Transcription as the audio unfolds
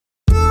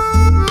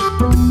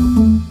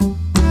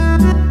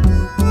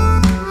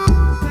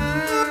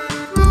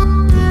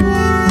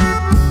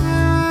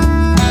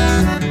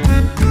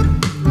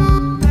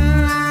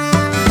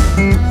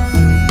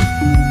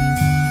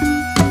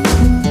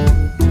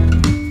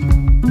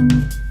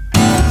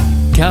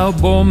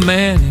cowboy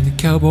man in a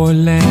cowboy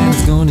land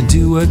is gonna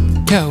do what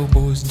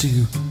cowboys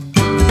do.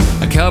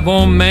 A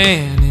cowboy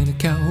man in a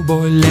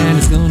cowboy land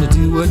is gonna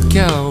do what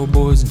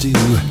cowboys do.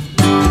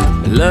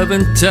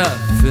 Loving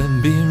tough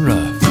and being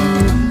rough,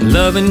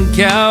 loving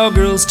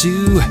cowgirls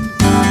too.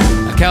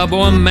 A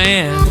cowboy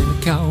man in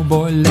a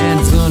cowboy land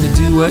is gonna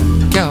do what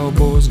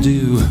cowboys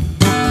do.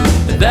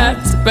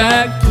 That's the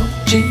fact,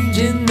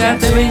 changing that,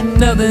 there ain't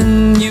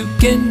nothing you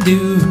can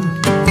do.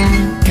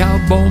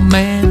 Cowboy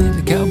man in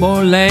the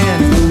cowboy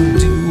land is gonna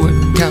do what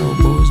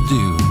cowboys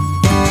do.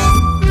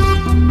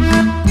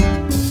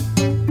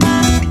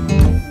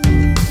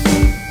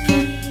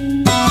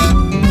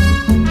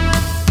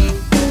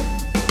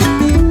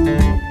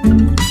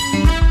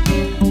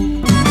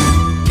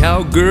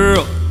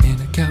 Cowgirl in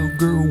a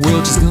cowgirl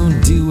world, she's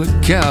gonna do what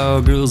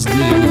cowgirls do.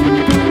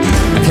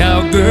 A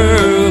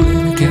cowgirl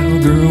in a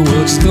cowgirl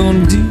world, she's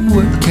gonna do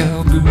what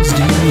cowgirls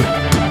do.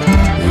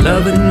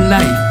 Loving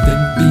life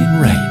and being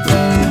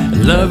right,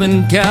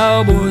 loving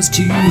cowboys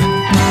too.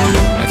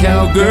 A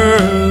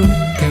cowgirl in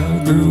a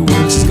cowgirl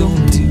world, she's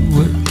gonna do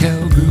what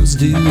cowgirls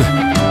do.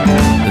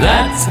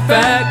 That's a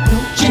fact, no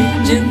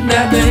changing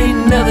that, there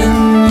ain't nothing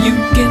you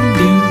can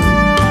do.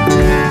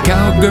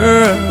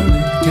 Cowgirl in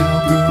a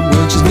cowgirl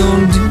world, she's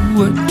gonna do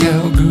what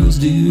cowgirls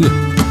do.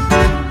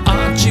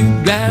 Aren't you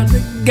glad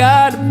that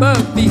God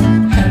above you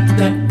had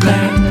that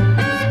plan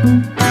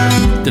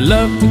to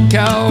love the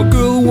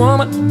cowgirl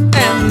woman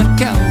and the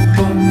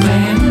cowboy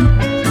man?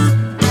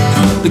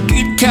 The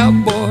good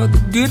cowboy, the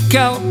good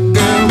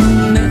cowgirl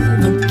will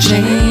never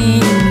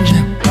change.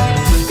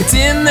 It's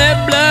in their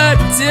blood,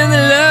 it's in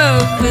their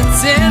love,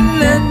 it's in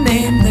their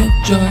name, that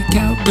joy.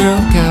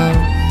 Cowgirl,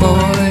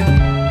 cowboy.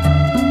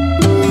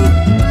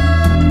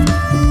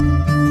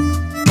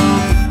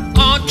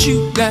 Aren't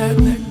you glad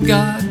that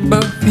God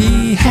above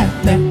he had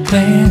that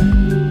plan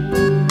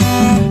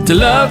to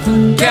love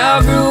the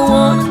cowgirl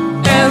woman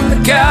and the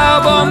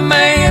cowboy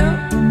man?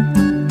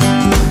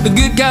 The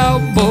good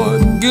cowboy,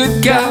 the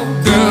good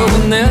cowgirl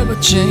will never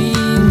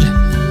change.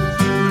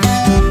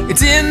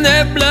 It's in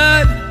their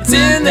blood, it's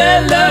in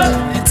their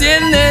love, it's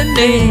in their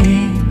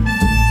name.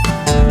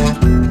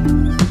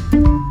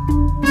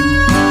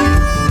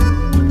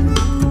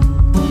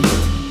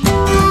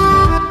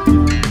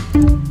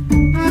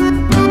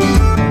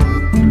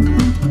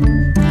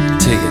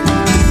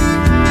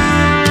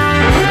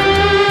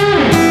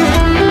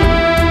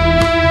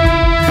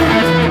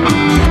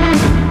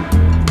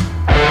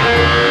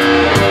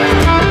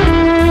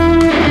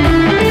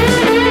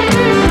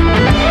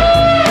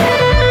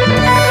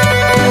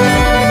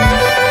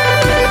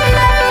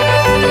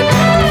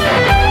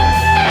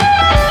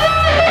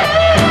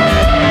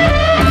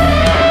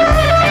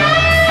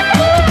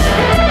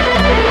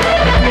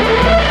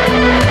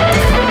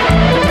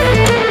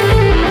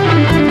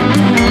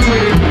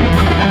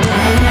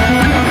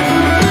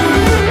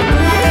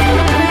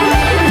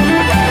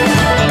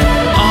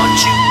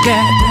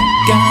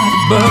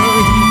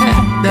 He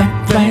had that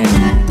plan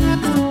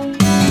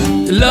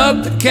to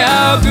love the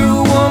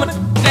cowgirl woman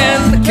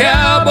and the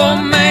cowboy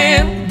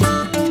man.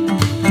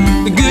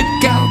 The good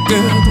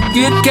cowgirl, the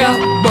good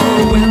cowboy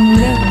will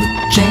never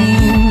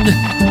change.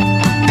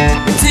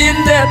 It's in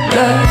their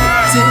blood,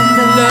 it's in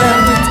their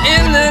love, it's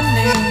in their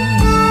name.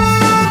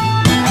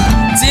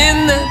 It's in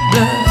their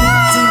blood,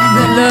 it's in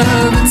their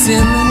love, it's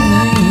in their name.